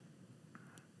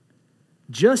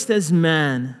Just as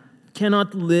man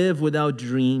cannot live without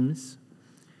dreams,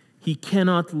 he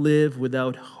cannot live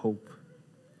without hope.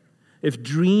 If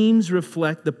dreams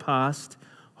reflect the past,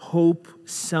 hope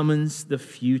summons the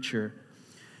future.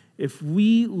 If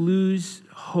we lose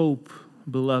hope,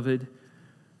 beloved,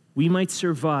 we might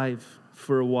survive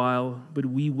for a while, but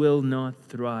we will not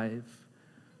thrive.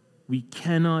 We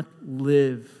cannot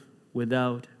live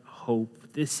without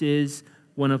hope. This is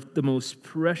one of the most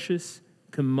precious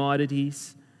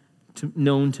commodities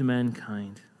known to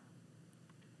mankind.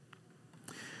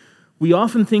 We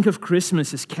often think of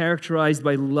Christmas as characterized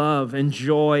by love and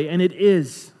joy, and it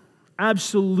is,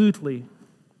 absolutely.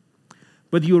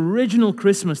 But the original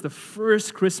Christmas, the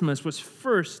first Christmas, was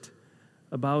first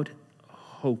about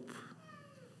hope.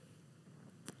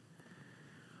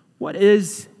 What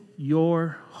is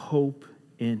your hope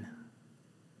in?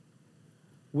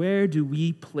 Where do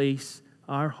we place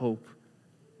our hope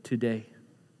today?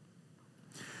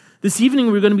 This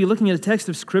evening, we're going to be looking at a text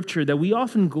of Scripture that we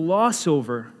often gloss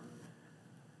over.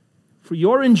 For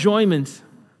your enjoyment,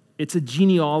 it's a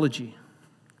genealogy.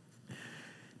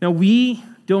 Now, we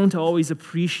don't always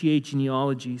appreciate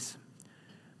genealogies,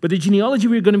 but the genealogy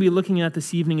we're going to be looking at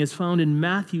this evening is found in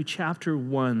Matthew chapter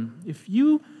 1. If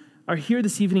you are here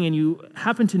this evening and you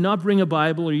happen to not bring a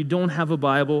Bible or you don't have a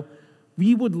Bible,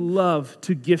 we would love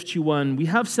to gift you one. We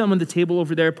have some on the table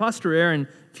over there. Pastor Aaron,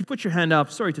 if you put your hand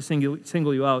up, sorry to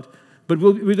single you out, but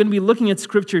we're going to be looking at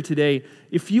Scripture today.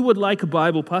 If you would like a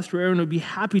Bible, Pastor Aaron would be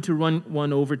happy to run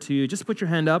one over to you. Just put your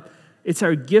hand up. It's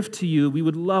our gift to you. We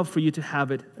would love for you to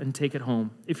have it and take it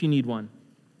home if you need one.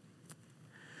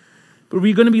 But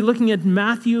we're going to be looking at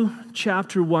Matthew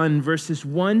chapter 1, verses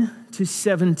 1 to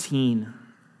 17.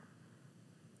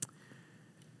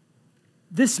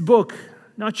 This book,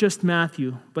 not just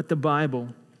Matthew, but the Bible,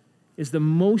 is the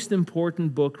most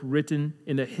important book written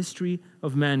in the history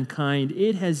of mankind.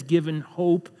 It has given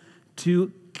hope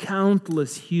to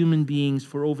countless human beings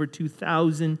for over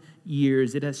 2,000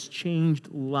 years. It has changed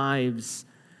lives.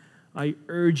 I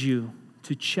urge you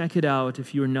to check it out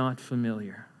if you're not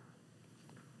familiar.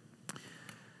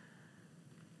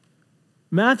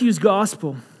 Matthew's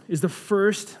gospel is the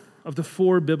first of the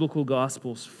 4 biblical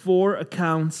gospels, 4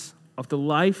 accounts of the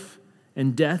life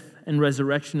and death and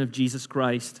resurrection of Jesus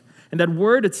Christ. And that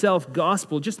word itself,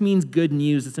 gospel, just means good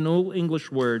news. It's an old English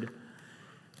word.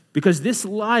 Because this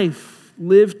life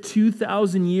lived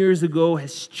 2,000 years ago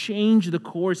has changed the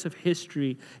course of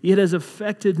history. It has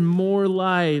affected more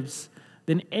lives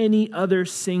than any other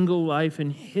single life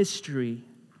in history.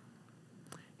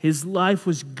 His life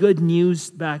was good news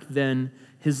back then.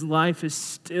 His life is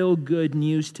still good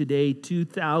news today,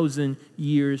 2,000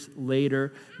 years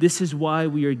later. This is why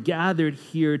we are gathered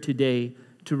here today,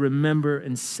 to remember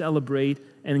and celebrate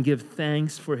and give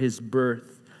thanks for his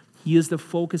birth. He is the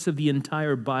focus of the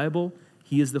entire Bible.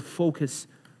 He is the focus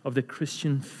of the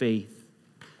Christian faith.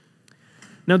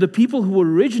 Now, the people who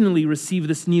originally received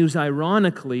this news,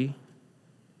 ironically,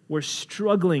 were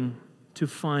struggling to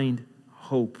find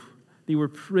hope. They were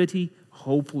pretty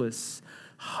hopeless.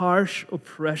 Harsh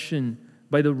oppression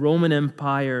by the Roman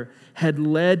Empire had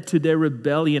led to their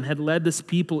rebellion, had led this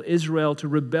people, Israel, to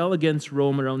rebel against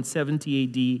Rome around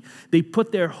 70 AD. They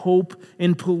put their hope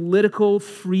in political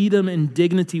freedom and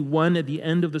dignity won at the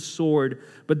end of the sword,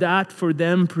 but that for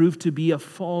them proved to be a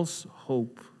false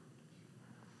hope.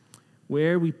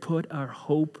 Where we put our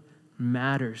hope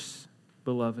matters,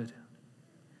 beloved.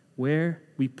 Where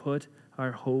we put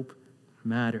our hope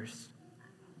matters.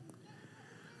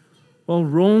 Well,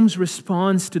 Rome's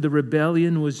response to the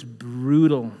rebellion was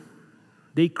brutal.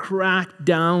 They cracked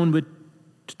down with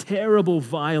terrible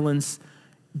violence.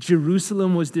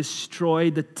 Jerusalem was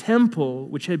destroyed. The temple,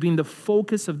 which had been the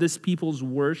focus of this people's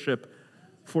worship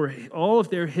for all of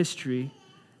their history,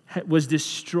 was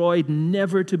destroyed,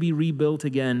 never to be rebuilt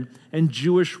again. And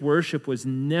Jewish worship was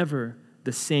never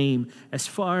the same. As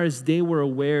far as they were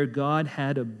aware, God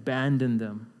had abandoned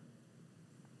them.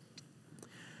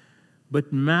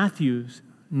 But Matthew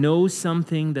knows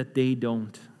something that they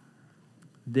don't.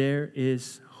 There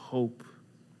is hope.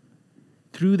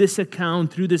 Through this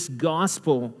account, through this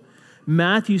gospel,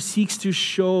 Matthew seeks to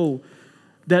show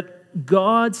that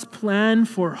God's plan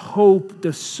for hope,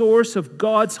 the source of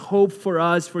God's hope for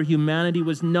us, for humanity,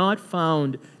 was not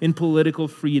found in political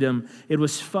freedom. It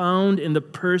was found in the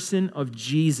person of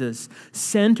Jesus.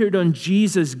 Centered on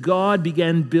Jesus, God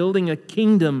began building a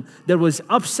kingdom that was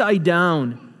upside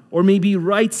down, or maybe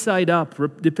right side up,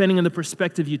 depending on the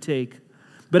perspective you take.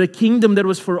 But a kingdom that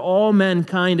was for all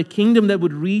mankind, a kingdom that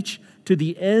would reach to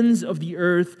the ends of the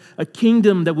earth, a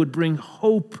kingdom that would bring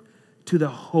hope to the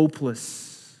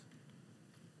hopeless.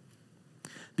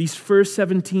 These first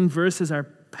 17 verses are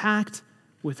packed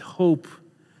with hope,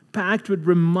 packed with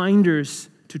reminders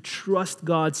to trust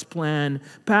God's plan,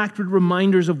 packed with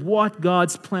reminders of what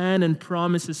God's plan and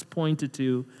promises pointed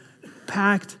to,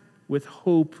 packed with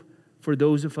hope for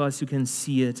those of us who can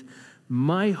see it.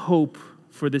 My hope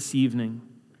for this evening,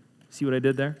 see what I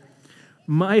did there?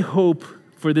 My hope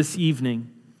for this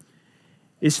evening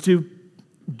is to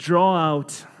draw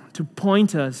out, to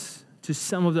point us to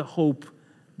some of the hope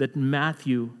that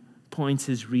Matthew points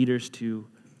his readers to,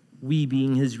 we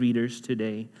being his readers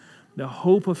today. The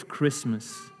hope of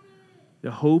Christmas, the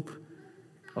hope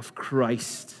of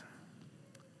Christ.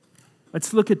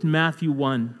 Let's look at Matthew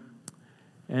 1,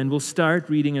 and we'll start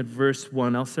reading at verse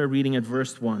 1. I'll start reading at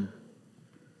verse 1.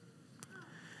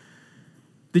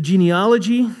 The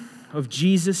genealogy of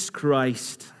Jesus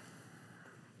Christ.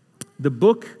 The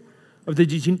book of the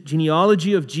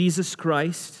genealogy of Jesus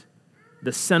Christ,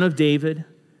 the son of David,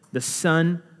 the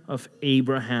son of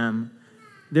Abraham.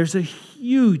 There's a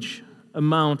huge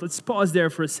amount. Let's pause there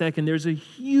for a second. There's a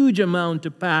huge amount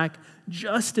to pack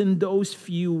just in those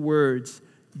few words.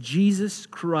 Jesus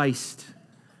Christ,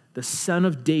 the son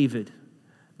of David,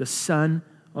 the son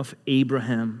of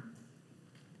Abraham.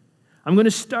 I'm going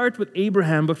to start with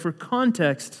Abraham, but for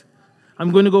context,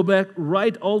 I'm going to go back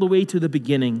right all the way to the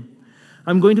beginning.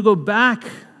 I'm going to go back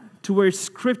to where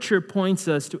Scripture points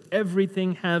us to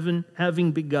everything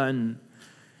having begun.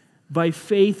 By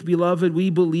faith, beloved, we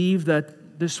believe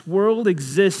that this world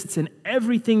exists and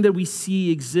everything that we see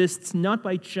exists not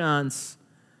by chance,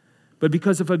 but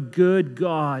because of a good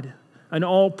God, an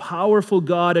all-powerful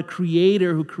God, a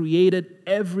creator who created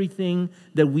everything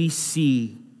that we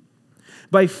see.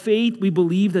 By faith, we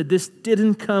believe that this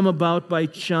didn't come about by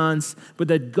chance, but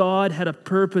that God had a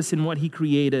purpose in what He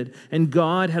created. And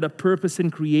God had a purpose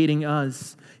in creating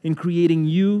us, in creating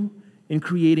you, in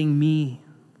creating me.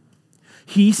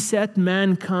 He set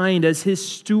mankind as His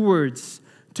stewards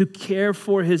to care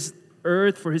for His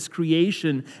earth, for His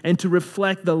creation, and to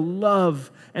reflect the love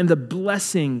and the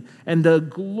blessing and the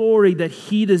glory that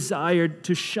He desired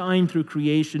to shine through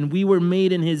creation. We were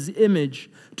made in His image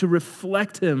to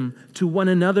reflect Him to one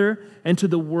another and to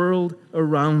the world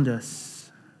around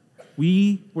us.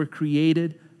 We were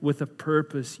created with a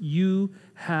purpose. You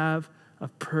have a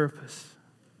purpose.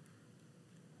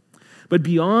 But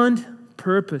beyond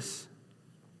purpose,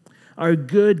 our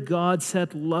good God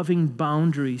set loving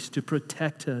boundaries to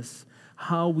protect us.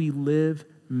 How we live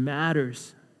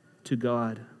matters to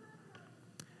God.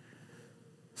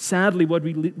 Sadly, what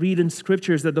we read in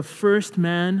Scripture is that the first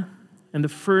man and the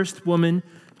first woman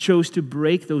chose to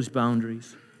break those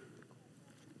boundaries.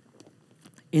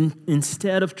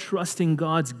 Instead of trusting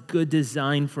God's good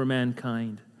design for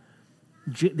mankind,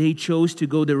 they chose to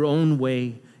go their own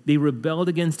way. They rebelled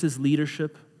against His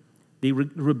leadership. They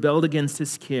rebelled against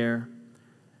His care.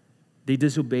 They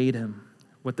disobeyed Him,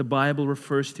 what the Bible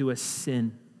refers to as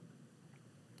sin.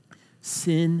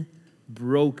 Sin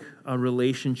broke our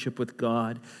relationship with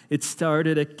God. It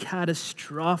started a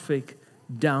catastrophic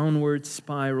downward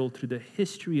spiral through the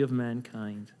history of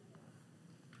mankind.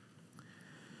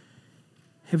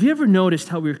 Have you ever noticed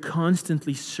how we're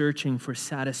constantly searching for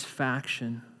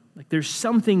satisfaction? Like there's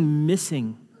something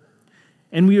missing,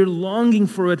 and we are longing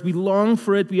for it. We long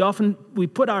for it. We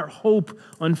put our hope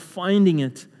on finding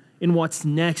it in what's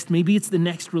next. Maybe it's the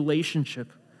next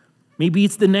relationship. Maybe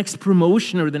it's the next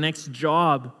promotion or the next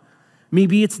job.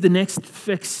 Maybe it's the next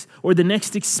fix or the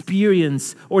next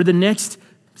experience or the next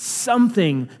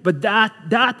something, but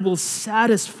that will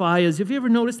satisfy us. Have you ever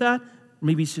noticed that?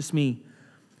 Maybe it's just me.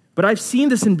 But I've seen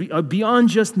this beyond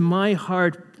just my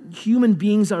heart. Human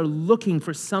beings are looking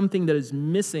for something that is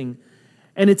missing,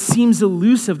 and it seems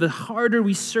elusive. The harder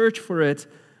we search for it,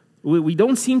 we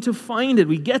don't seem to find it.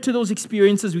 We get to those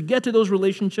experiences, we get to those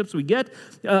relationships, we get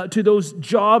to those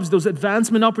jobs, those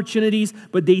advancement opportunities,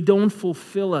 but they don't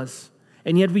fulfill us.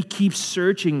 And yet we keep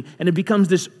searching, and it becomes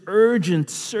this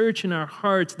urgent search in our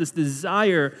hearts, this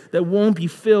desire that won't be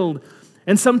filled.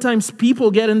 And sometimes people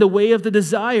get in the way of the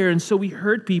desire, and so we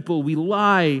hurt people, we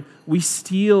lie, we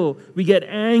steal, we get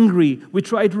angry, we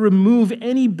try to remove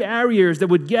any barriers that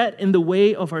would get in the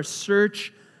way of our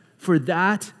search for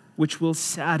that which will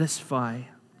satisfy.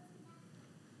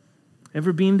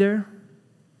 Ever been there?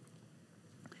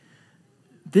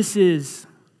 This is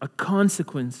a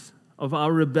consequence of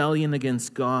our rebellion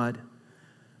against God.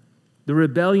 The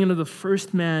rebellion of the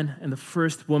first man and the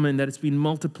first woman that has been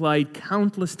multiplied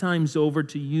countless times over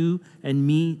to you and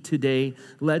me today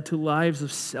led to lives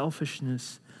of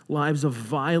selfishness, lives of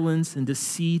violence and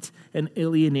deceit and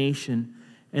alienation.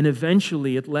 And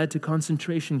eventually it led to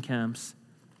concentration camps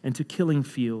and to killing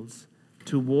fields,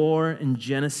 to war and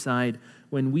genocide,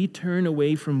 when we turn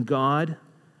away from God,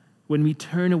 when we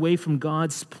turn away from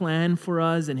God's plan for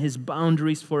us and his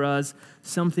boundaries for us,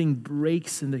 something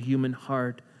breaks in the human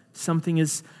heart. Something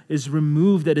is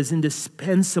removed that is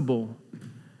indispensable.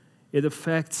 It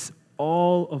affects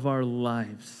all of our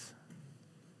lives.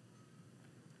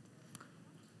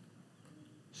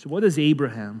 So what does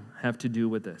Abraham have to do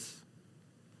with this?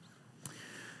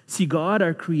 See, God,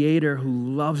 our Creator who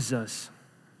loves us,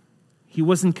 he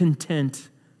wasn't content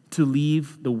to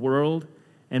leave the world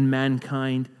and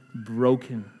mankind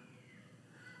broken.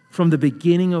 From the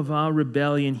beginning of our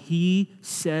rebellion, he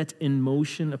set in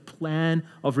motion a plan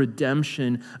of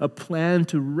redemption, a plan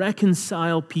to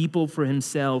reconcile people for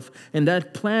himself. And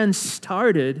that plan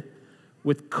started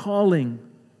with calling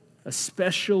a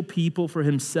special people for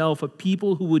himself, a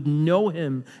people who would know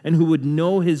him and who would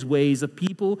know his ways, a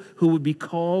people who would be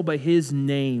called by his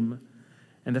name.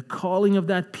 And the calling of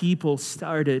that people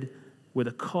started with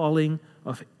a calling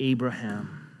of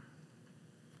Abraham.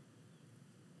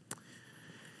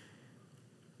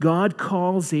 God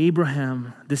calls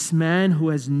Abraham, this man who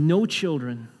has no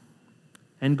children,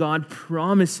 and God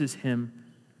promises him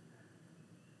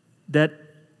that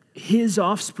his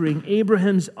offspring,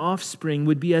 Abraham's offspring,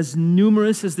 would be as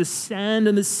numerous as the sand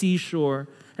on the seashore,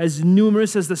 as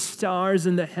numerous as the stars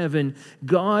in the heaven.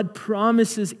 God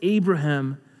promises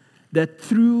Abraham that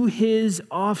through his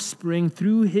offspring,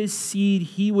 through his seed,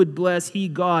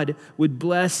 God, would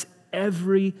bless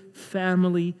every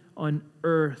family on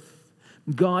earth.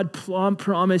 God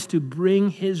promised to bring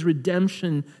his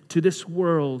redemption to this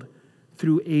world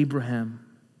through Abraham.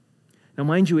 Now,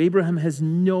 mind you, Abraham has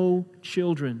no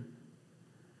children,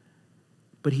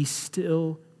 but he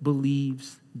still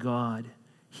believes God.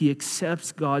 He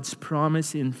accepts God's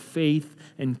promise in faith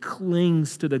and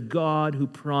clings to the God who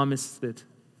promised it.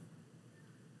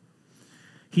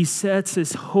 He sets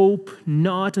his hope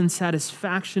not on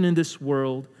satisfaction in this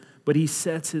world, but he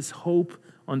sets his hope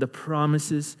on the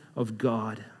promises of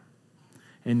God.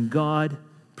 And God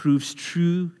proves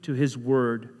true to his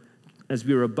word, as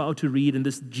we are about to read in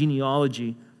this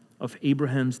genealogy of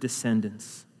Abraham's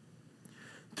descendants.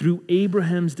 Through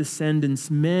Abraham's descendants,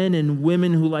 men and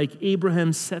women who, like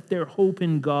Abraham, set their hope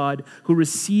in God, who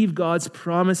received God's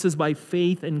promises by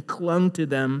faith and clung to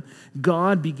them,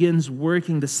 God begins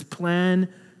working this plan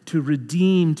to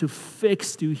redeem, to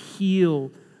fix, to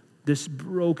heal this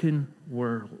broken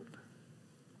world.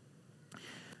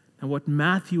 And what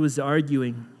Matthew is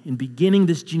arguing in beginning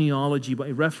this genealogy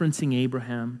by referencing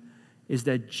Abraham is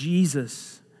that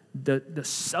Jesus, the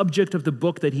subject of the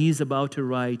book that he's about to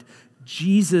write,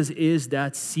 Jesus is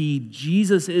that seed.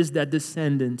 Jesus is that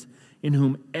descendant in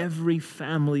whom every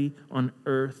family on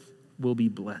earth will be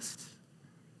blessed.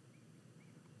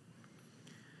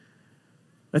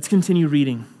 Let's continue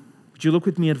reading. Would you look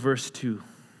with me at verse 2?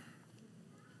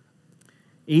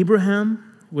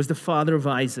 Abraham was the father of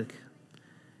Isaac,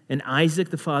 and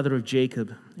Isaac the father of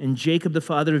Jacob, and Jacob the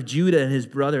father of Judah and his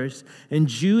brothers, and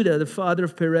Judah the father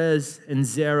of Perez and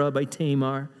Zerah by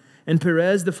Tamar, and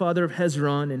Perez the father of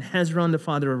Hezron, and Hezron the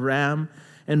father of Ram,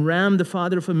 and Ram the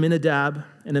father of Amminadab,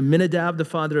 and Amminadab the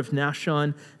father of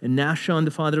Nahshon, and Nahshon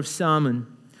the father of Salmon,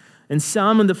 and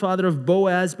Salmon the father of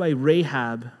Boaz by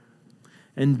Rahab,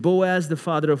 and Boaz the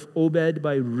father of Obed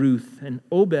by Ruth, and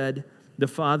Obed the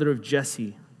father of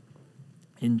Jesse,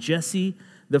 and Jesse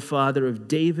the father of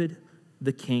David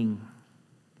the king.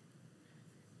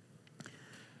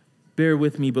 Bear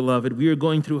with me, beloved. We are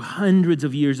going through hundreds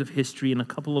of years of history in a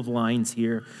couple of lines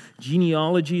here.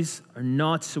 Genealogies are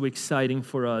not so exciting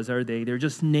for us, are they? They're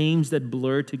just names that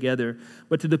blur together.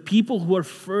 But to the people who are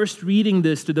first reading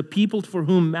this, to the people for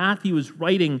whom Matthew is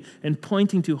writing and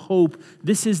pointing to hope,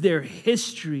 this is their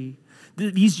history.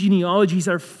 These genealogies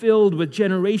are filled with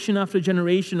generation after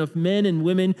generation of men and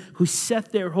women who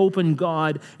set their hope in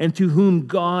God and to whom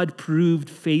God proved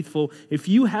faithful. If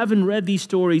you haven't read these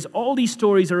stories, all these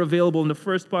stories are available in the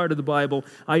first part of the Bible.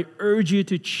 I urge you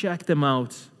to check them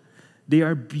out. They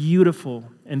are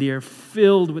beautiful and they are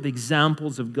filled with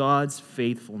examples of God's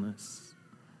faithfulness.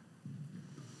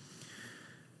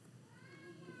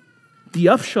 The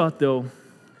upshot, though,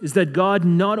 is that God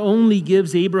not only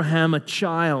gives Abraham a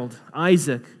child,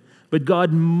 Isaac, but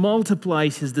God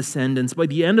multiplies his descendants. By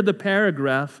the end of the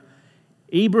paragraph,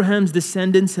 Abraham's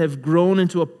descendants have grown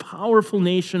into a powerful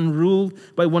nation ruled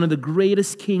by one of the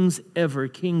greatest kings ever,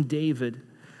 King David.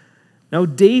 Now,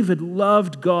 David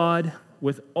loved God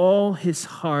with all his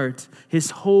heart.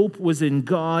 His hope was in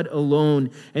God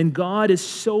alone. And God is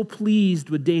so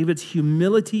pleased with David's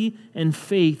humility and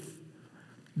faith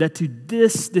that to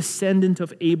this descendant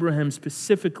of Abraham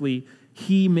specifically,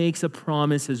 he makes a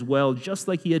promise as well, just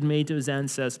like he had made to his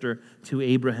ancestor, to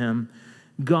Abraham.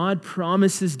 God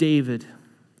promises David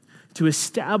to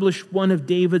establish one of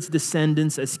David's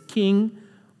descendants as king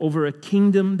over a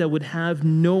kingdom that would have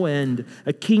no end,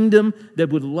 a kingdom that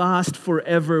would last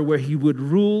forever, where he would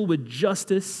rule with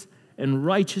justice and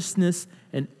righteousness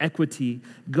and equity.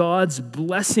 God's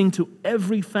blessing to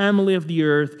every family of the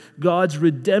earth, God's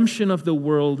redemption of the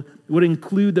world, would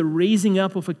include the raising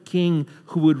up of a king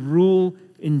who would rule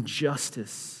in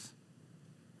justice.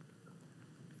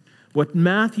 What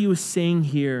Matthew is saying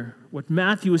here, what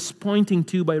Matthew is pointing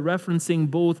to by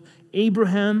referencing both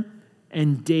Abraham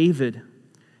and David,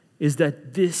 is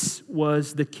that this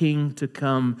was the king to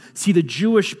come. See, the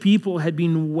Jewish people had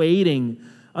been waiting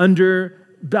under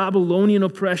Babylonian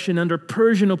oppression, under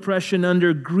Persian oppression,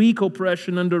 under Greek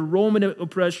oppression, under Roman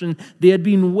oppression. They had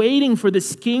been waiting for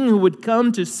this king who would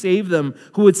come to save them,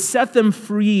 who would set them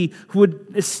free, who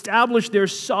would establish their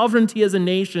sovereignty as a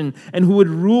nation, and who would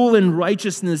rule in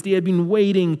righteousness. They had been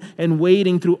waiting and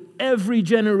waiting through every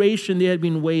generation. They had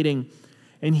been waiting.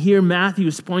 And here Matthew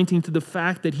is pointing to the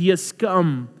fact that he has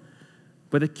come,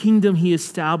 but the kingdom he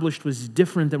established was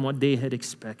different than what they had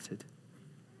expected.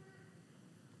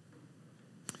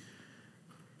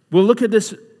 We'll look at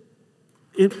this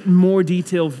in more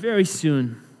detail very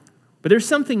soon. But there's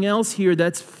something else here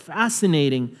that's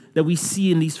fascinating that we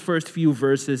see in these first few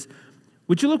verses.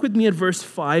 Would you look with me at verse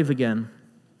 5 again?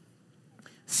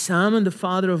 Salmon, the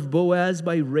father of Boaz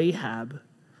by Rahab,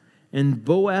 and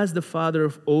Boaz, the father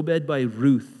of Obed by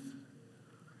Ruth.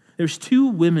 There's two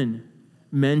women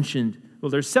mentioned. Well,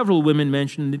 there's several women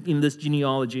mentioned in this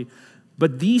genealogy,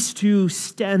 but these two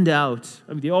stand out.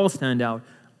 I mean, they all stand out.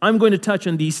 I'm going to touch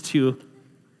on these two.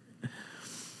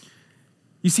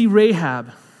 You see,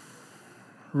 Rahab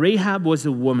was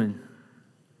a woman.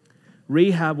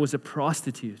 Rahab was a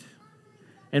prostitute.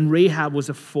 And Rahab was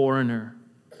a foreigner.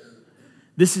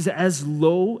 This is as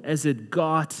low as it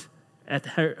got at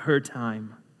her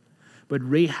time. But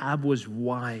Rahab was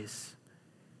wise.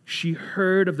 She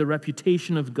heard of the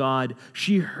reputation of God.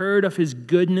 She heard of his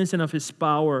goodness and of his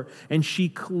power, and she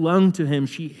clung to him.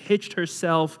 She hitched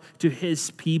herself to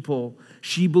his people.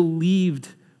 She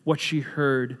believed what she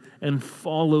heard and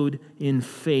followed in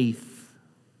faith.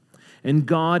 And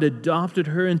God adopted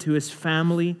her into his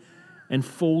family and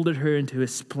folded her into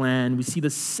his plan. We see the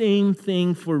same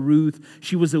thing for Ruth.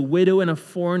 She was a widow and a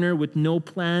foreigner with no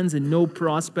plans and no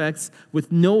prospects, with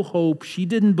no hope. She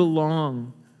didn't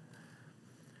belong.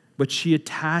 But she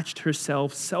attached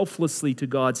herself selflessly to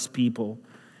God's people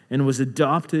and was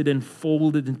adopted and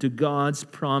folded into God's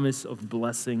promise of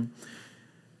blessing.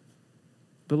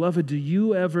 Beloved, do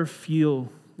you ever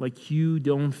feel like you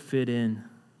don't fit in?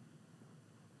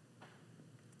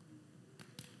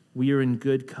 We are in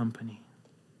good company.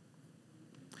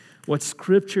 What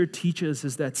Scripture teaches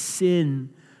is that sin,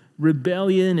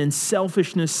 rebellion, and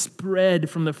selfishness spread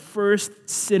from the first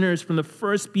sinners, from the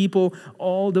first people,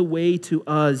 all the way to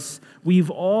us.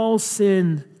 We've all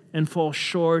sinned and fall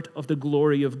short of the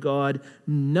glory of God.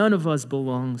 None of us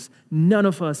belongs. None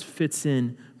of us fits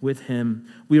in with him.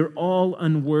 We are all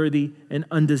unworthy and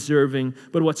undeserving.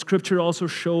 But what Scripture also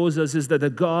shows us is that the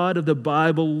God of the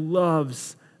Bible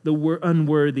loves the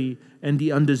unworthy and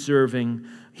the undeserving.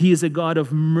 He is a God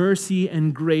of mercy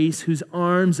and grace whose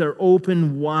arms are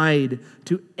open wide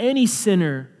to any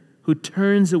sinner who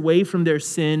turns away from their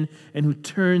sin and who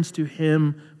turns to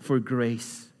him for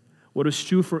grace. What was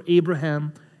true for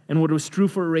Abraham and what was true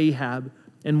for Rahab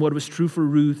and what was true for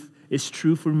Ruth is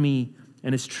true for me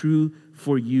and is true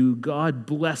for you. God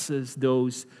blesses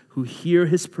those who hear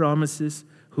his promises,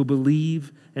 who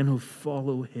believe, and who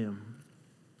follow him.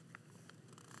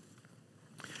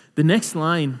 The next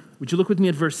line, would you look with me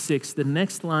at verse 6? The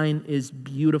next line is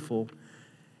beautiful.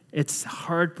 It's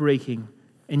heartbreaking,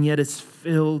 and yet it's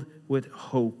filled with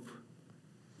hope.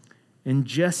 And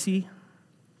Jesse,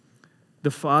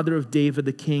 the father of David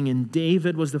the king, and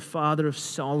David was the father of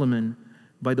Solomon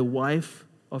by the wife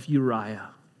of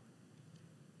Uriah.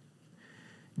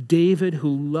 David,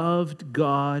 who loved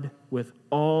God with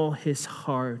all his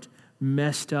heart,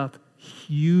 messed up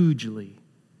hugely.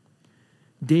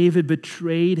 David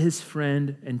betrayed his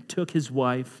friend and took his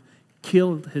wife,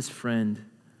 killed his friend.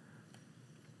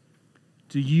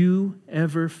 Do you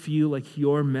ever feel like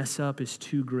your mess up is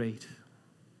too great?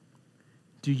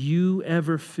 Do you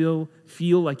ever feel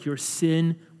like your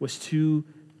sin was too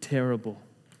terrible?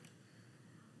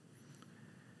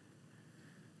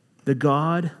 The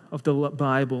God of the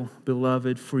Bible,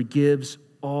 beloved, forgives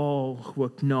all who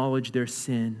acknowledge their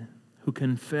sin, who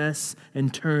confess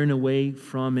and turn away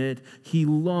from it. He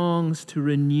longs to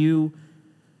renew.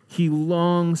 He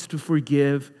longs to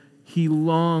forgive. He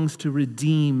longs to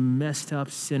redeem messed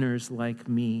up sinners like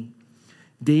me.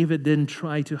 David didn't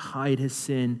try to hide his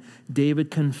sin. David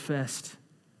confessed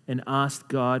and asked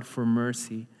God for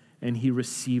mercy, and he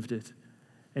received it.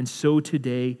 And so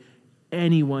today,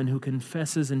 anyone who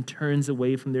confesses and turns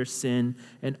away from their sin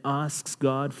and asks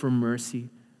God for mercy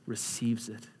receives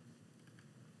it.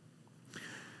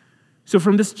 So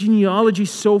from this genealogy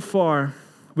so far,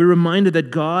 we're reminded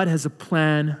that God has a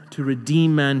plan to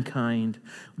redeem mankind,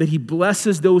 that he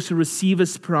blesses those who receive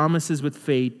his promises with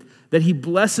faith, that he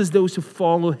blesses those who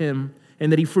follow him,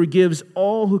 and that he forgives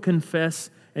all who confess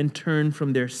and turn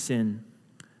from their sin.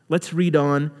 Let's read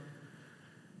on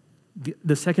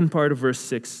the second part of verse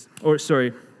 6.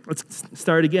 Let's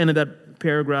start again in that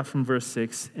paragraph from verse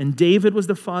 6. And David was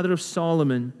the father of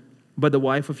Solomon by the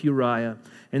wife of Uriah,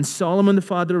 and Solomon the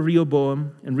father of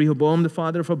Rehoboam, and Rehoboam the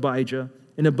father of Abijah,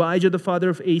 and Abijah the father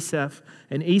of Asaph,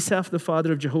 and Asaph the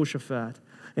father of Jehoshaphat,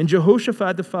 and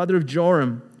Jehoshaphat the father of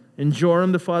Joram, and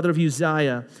Joram the father of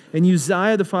Uzziah, and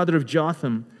Uzziah the father of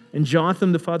Jotham, and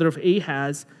Jotham the father of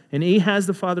Ahaz, and Ahaz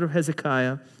the father of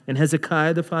Hezekiah, and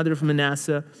Hezekiah the father of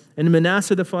Manasseh, and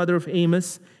Manasseh the father of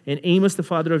Amos, and Amos the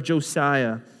father of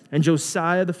Josiah, and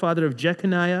Josiah the father of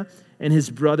Jeconiah and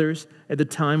his brothers at the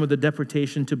time of the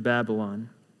deportation to Babylon.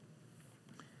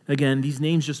 Again, these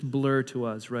names just blur to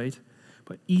us, right?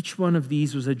 But each one of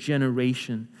these was a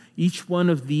generation. Each one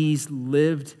of these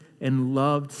lived and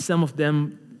loved. Some of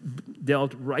them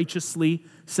dealt righteously,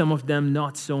 some of them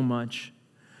not so much.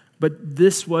 But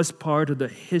this was part of the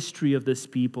history of this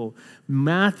people.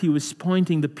 Matthew is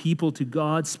pointing the people to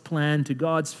God's plan, to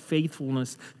God's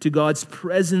faithfulness, to God's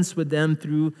presence with them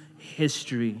through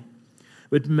history.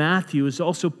 But Matthew is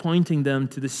also pointing them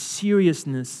to the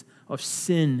seriousness of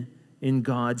sin in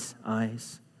God's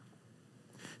eyes.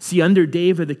 See, under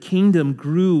David, the kingdom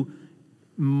grew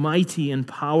mighty and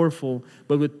powerful,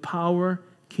 but with power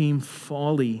came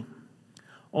folly.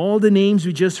 All the names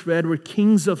we just read were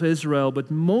kings of Israel,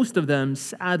 but most of them,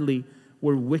 sadly,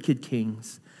 were wicked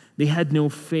kings. They had no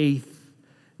faith.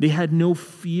 They had no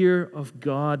fear of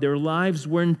God. Their lives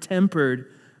weren't tempered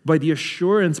by the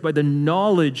assurance, by the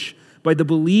knowledge, by the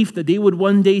belief that they would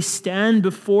one day stand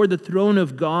before the throne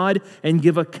of God and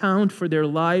give account for their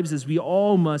lives, as we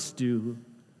all must do.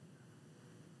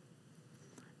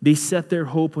 They set their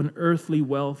hope on earthly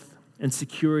wealth and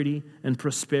security and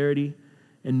prosperity,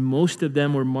 and most of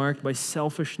them were marked by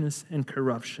selfishness and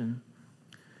corruption.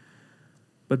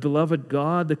 But beloved,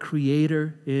 God, the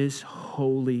Creator, is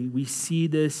holy. We see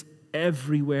this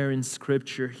everywhere in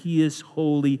Scripture. He is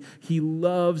holy. He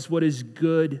loves what is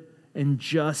good and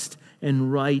just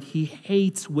and right. He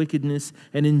hates wickedness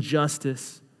and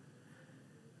injustice.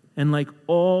 And like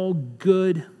all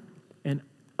good and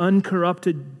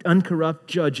uncorrupt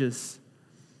judges,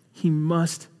 he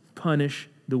must punish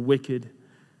the wicked.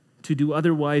 To do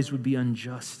otherwise would be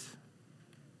unjust.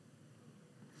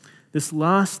 This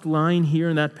last line here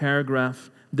in that paragraph,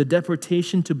 the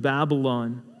deportation to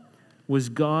Babylon, was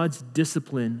God's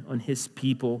discipline on his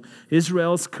people.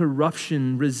 Israel's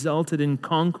corruption resulted in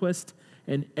conquest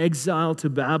and exile to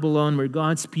Babylon, where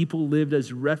God's people lived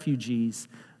as refugees,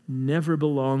 never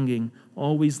belonging,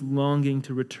 always longing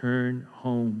to return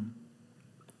home.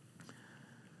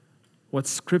 What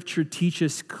Scripture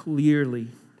teaches clearly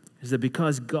is that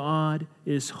because God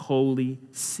is holy,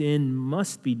 sin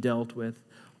must be dealt with.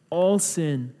 All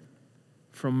sin,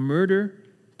 from murder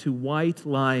to white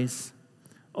lies,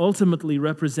 ultimately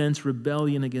represents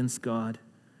rebellion against God.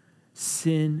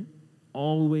 Sin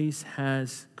always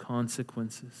has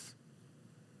consequences.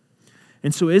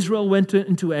 And so Israel went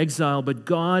into exile, but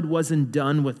God wasn't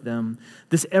done with them.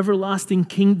 This everlasting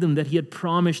kingdom that he had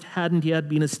promised hadn't yet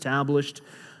been established.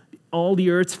 All the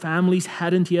earth's families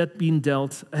hadn't yet been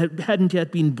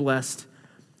blessed.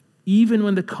 Even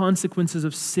when the consequences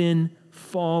of sin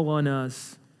fall on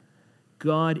us,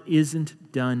 God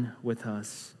isn't done with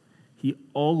us. He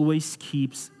always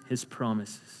keeps his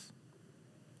promises.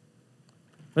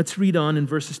 Let's read on in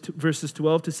verses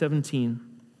 12 to 17.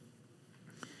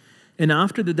 And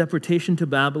after the deportation to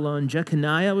Babylon,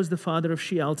 Jeconiah was the father of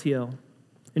Shealtiel,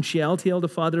 and Shealtiel the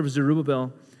father of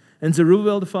Zerubbabel, and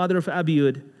Zerubbabel the father of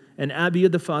Abiud, and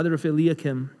Abiud the father of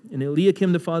Eliakim, and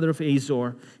Eliakim the father of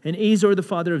Azor, and Azor the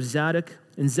father of Zadok,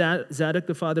 and Zadok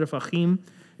the father of Achim,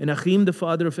 and Achim the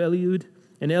father of Eliud,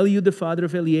 and Eliud the father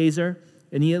of Eleazar,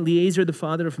 and Eleazar the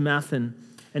father of Mathan,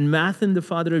 and Mathan the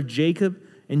father of Jacob,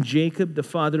 and Jacob the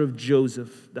father of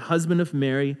Joseph, the husband of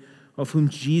Mary, of whom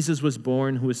Jesus was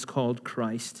born, who is called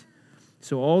Christ.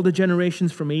 So all the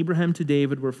generations from Abraham to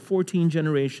David were 14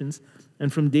 generations,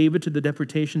 and from David to the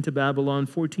deportation to Babylon,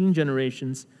 14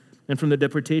 generations, and from the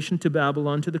deportation to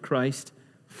Babylon to the Christ,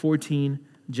 14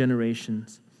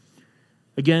 generations.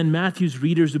 Again, Matthew's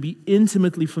readers would be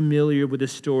intimately familiar with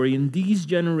this story. In these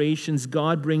generations,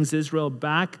 God brings Israel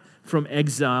back from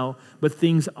exile, but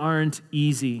things aren't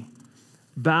easy.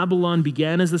 Babylon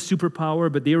began as the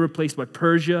superpower, but they were replaced by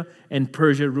Persia, and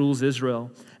Persia rules Israel.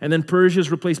 And then Persia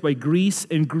is replaced by Greece,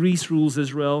 and Greece rules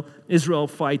Israel. Israel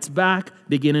fights back.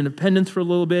 They gain independence for a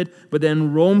little bit, but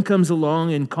then Rome comes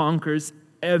along and conquers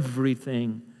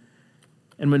everything.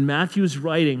 And when Matthew is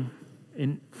writing,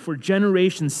 and for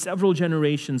generations, several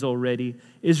generations already,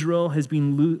 Israel has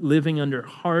been living under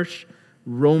harsh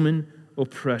Roman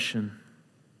oppression.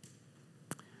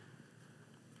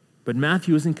 But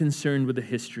Matthew isn't concerned with the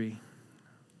history.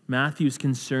 Matthew is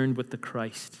concerned with the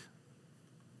Christ.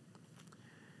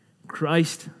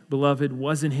 Christ, beloved,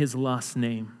 wasn't his last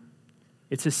name.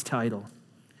 It's his title.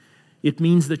 It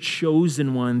means the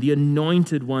chosen one, the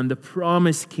anointed one, the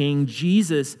promised king.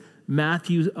 Jesus,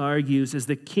 Matthew argues, is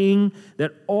the king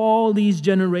that all these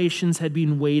generations had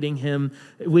been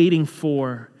waiting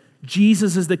for.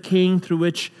 Jesus is the king through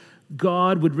which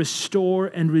God would restore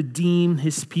and redeem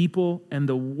his people and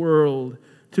the world.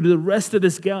 Through the rest of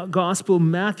this gospel,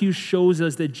 Matthew shows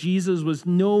us that Jesus was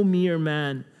no mere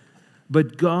man,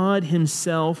 but God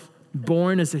himself,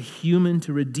 born as a human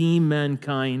to redeem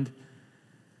mankind.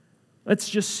 Let's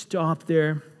just stop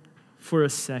there for a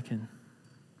second.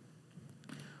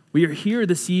 We are here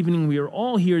this evening, we are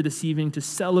all here this evening to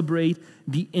celebrate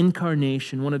the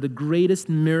incarnation, one of the greatest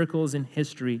miracles in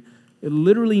history. It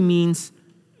literally means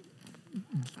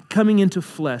coming into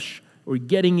flesh or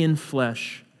getting in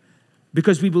flesh,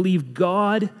 because we believe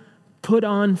God put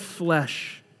on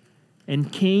flesh and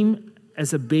came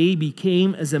as a baby,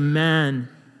 came as a man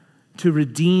to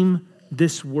redeem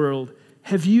this world.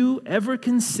 Have you ever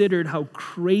considered how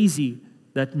crazy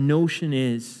that notion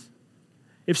is?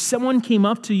 If someone came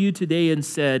up to you today and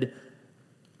said,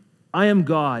 "I am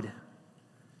God,"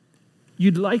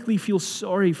 you'd likely feel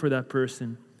sorry for that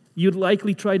person. You'd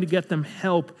likely try to get them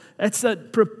help. That's a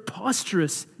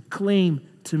preposterous claim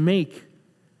to make.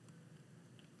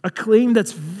 A claim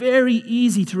that's very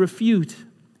easy to refute.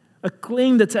 A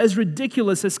claim that's as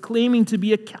ridiculous as claiming to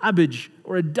be a cabbage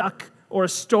or a duck or a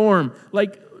storm.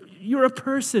 Like, you're a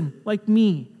person like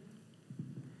me.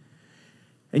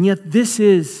 And yet this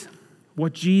is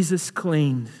what Jesus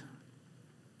claimed.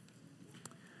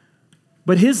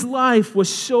 But his life was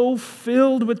so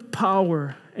filled with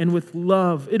power and with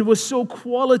love. It was so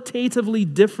qualitatively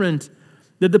different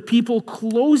that the people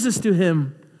closest to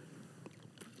him,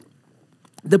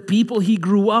 the people he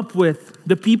grew up with,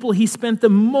 the people he spent the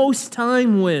most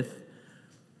time with,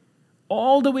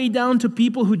 all the way down to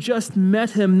people who just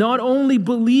met him, not only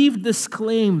believed this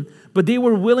claim, but they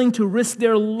were willing to risk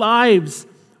their lives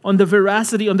on the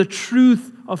veracity, on the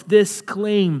truth of this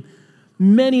claim.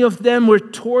 Many of them were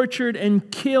tortured and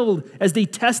killed as they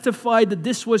testified that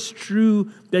this was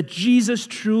true, that Jesus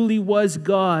truly was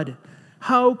God.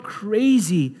 How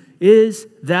crazy is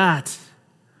that?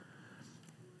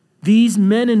 These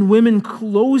men and women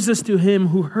closest to him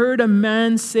who heard a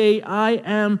man say, "I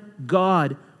am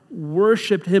God,"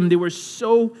 worshiped him. They were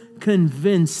so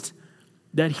convinced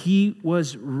that he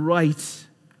was right.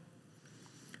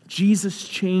 Jesus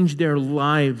changed their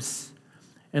lives.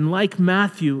 And like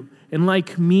Matthew, and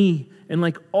like me, and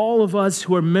like all of us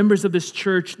who are members of this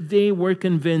church, they were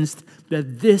convinced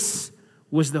that this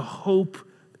was the hope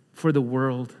for the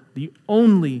world, the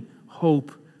only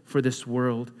hope for this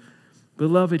world.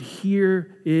 Beloved,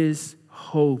 here is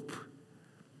hope.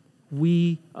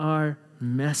 We are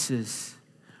messes.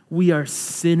 We are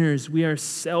sinners. We are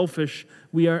selfish.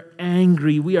 We are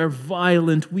angry. We are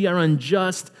violent. We are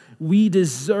unjust. We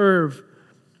deserve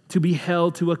to be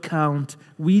held to account.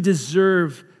 We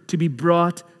deserve to be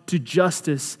brought to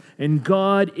justice. And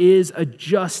God is a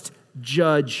just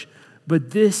judge.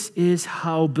 But this is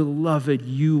how beloved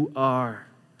you are.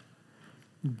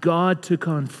 God took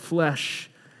on flesh,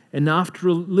 and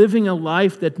after living a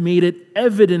life that made it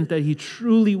evident that he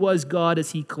truly was God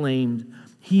as he claimed,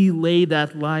 he laid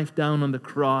that life down on the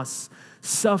cross,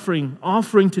 suffering,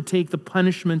 offering to take the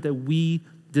punishment that we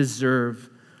deserve.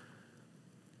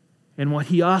 And what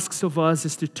he asks of us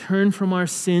is to turn from our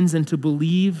sins and to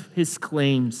believe his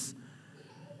claims,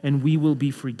 and we will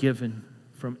be forgiven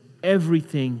from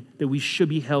everything that we should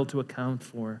be held to account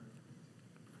for.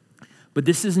 But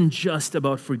this isn't just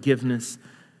about forgiveness.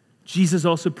 Jesus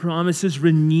also promises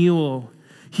renewal.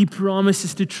 He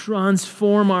promises to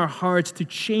transform our hearts, to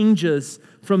change us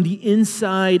from the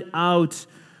inside out.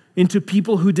 into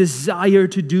people who desire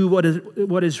to do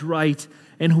what is right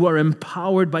and who are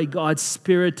empowered by God's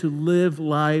Spirit to live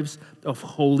lives of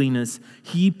holiness.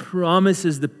 He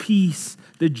promises the peace,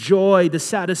 the joy, the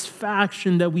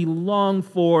satisfaction that we long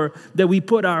for, that we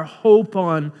put our hope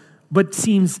on, but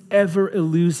seems ever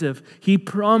elusive. He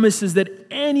promises that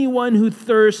anyone who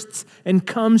thirsts and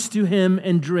comes to him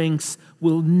and drinks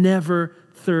will never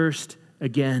thirst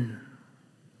again.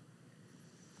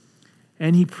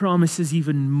 And he promises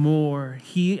even more.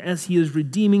 As he is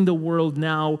redeeming the world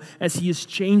now, as he is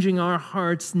changing our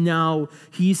hearts now,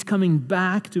 he's coming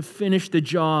back to finish the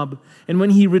job. And when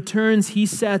he returns, he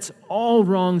sets all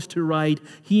wrongs to right.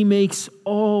 He makes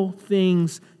all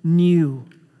things new.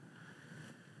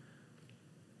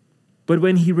 But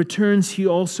when he returns, he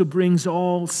also brings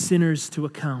all sinners to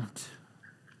account.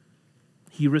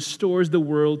 He restores the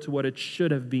world to what it should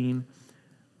have been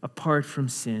apart from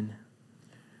sin.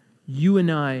 You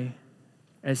and I,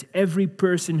 as every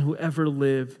person who's ever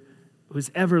lived,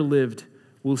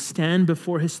 will stand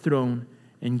before his throne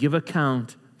and give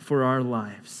account for our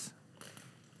lives.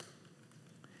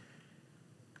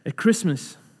 At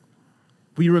Christmas,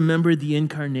 we remember the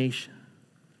incarnation.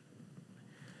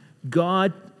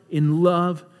 God, in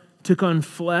love, took on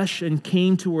flesh and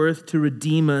came to earth to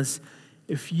redeem us.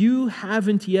 If you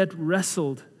haven't yet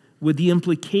wrestled with the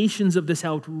implications of this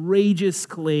outrageous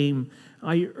claim,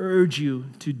 I urge you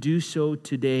to do so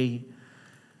today.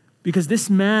 Because this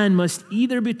man must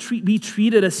either be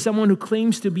treated as someone who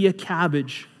claims to be a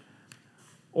cabbage,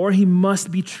 or he must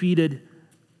be treated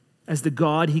as the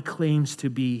God he claims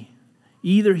to be.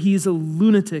 Either he is a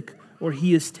lunatic or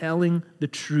he is telling the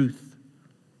truth.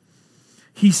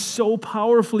 He so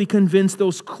powerfully convinced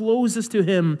those closest to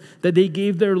him that they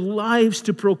gave their lives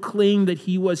to proclaim that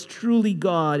he was truly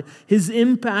God. His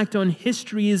impact on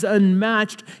history is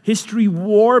unmatched. History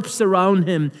warps around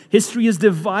him. History is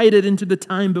divided into the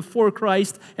time before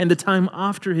Christ and the time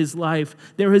after his life.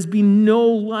 There has been no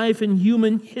life in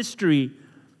human history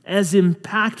as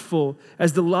impactful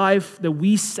as the life that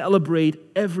we celebrate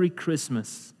every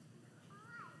Christmas.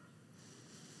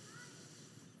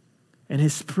 And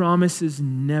his promises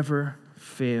never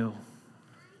fail.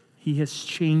 He has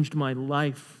changed my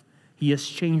life. He has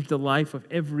changed the life of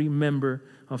every member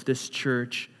of this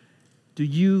church. Do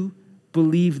you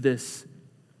believe this,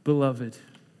 beloved?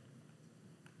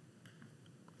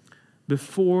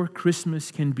 Before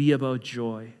Christmas can be about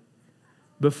joy,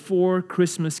 before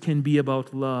Christmas can be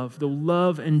about love, though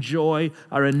love and joy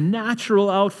are a natural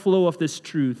outflow of this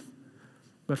truth,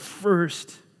 but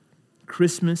first,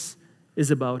 Christmas is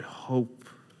about hope.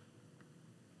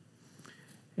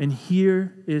 And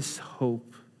here is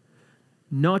hope.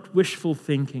 Not wishful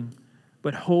thinking,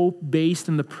 but hope based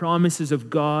on the promises of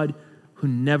God who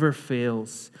never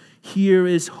fails. Here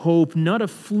is hope, not a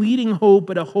fleeting hope,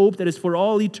 but a hope that is for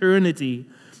all eternity.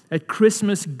 At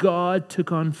Christmas, God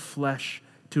took on flesh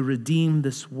to redeem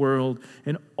this world,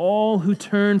 and all who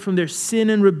turn from their sin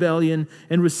and rebellion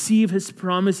and receive his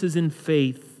promises in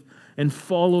faith and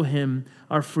follow him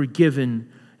are forgiven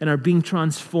and are being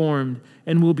transformed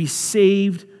and will be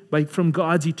saved from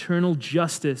God's eternal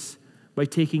justice by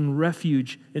taking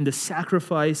refuge in the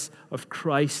sacrifice of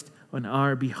Christ on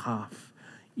our behalf.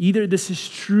 Either this is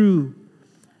true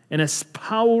and has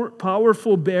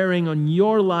powerful bearing on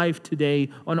your life today,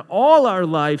 on all our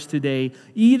lives today.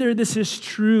 Either this is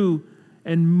true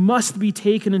and must be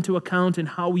taken into account in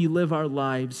how we live our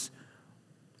lives,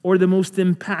 or the most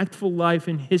impactful life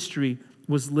in history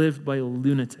was lived by a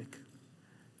lunatic.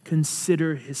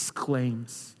 Consider his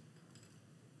claims.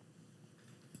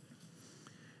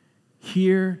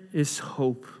 Here is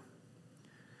hope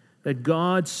that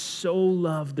God so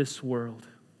loved this world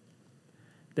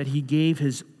that he gave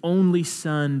his only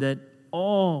Son, that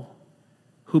all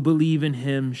who believe in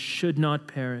him should not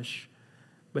perish,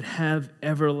 but have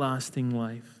everlasting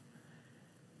life.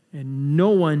 And no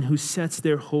one who sets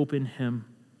their hope in him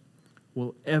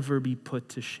will ever be put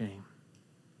to shame.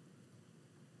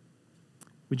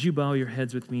 Would you bow your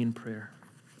heads with me in prayer?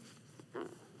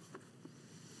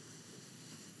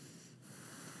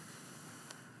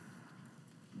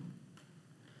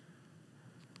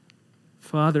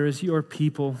 Father, as your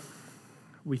people,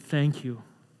 we thank you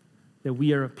that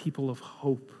we are a people of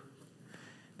hope,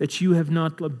 that you have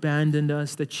not abandoned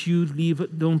us, that you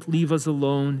don't leave us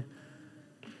alone,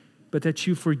 but that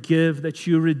you forgive, that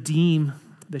you redeem,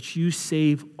 that you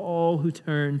save all who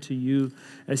turn to you.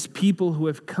 As people who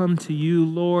have come to you,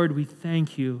 Lord, we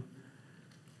thank you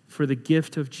for the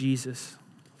gift of Jesus,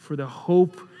 for the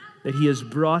hope that he has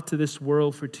brought to this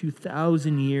world for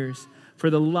 2,000 years, for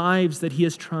the lives that he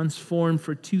has transformed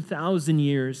for 2,000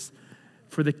 years.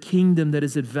 for the kingdom that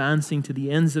is advancing to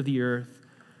the ends of the earth,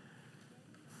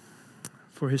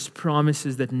 for his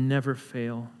promises that never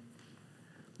fail.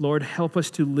 Lord, help us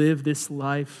to live this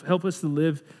life. Help us to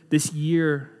live this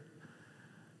year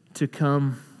to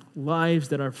come, lives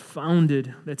that are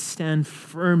founded, that stand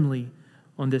firmly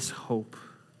on this hope.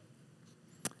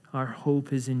 Our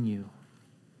hope is in you.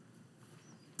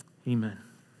 Amen.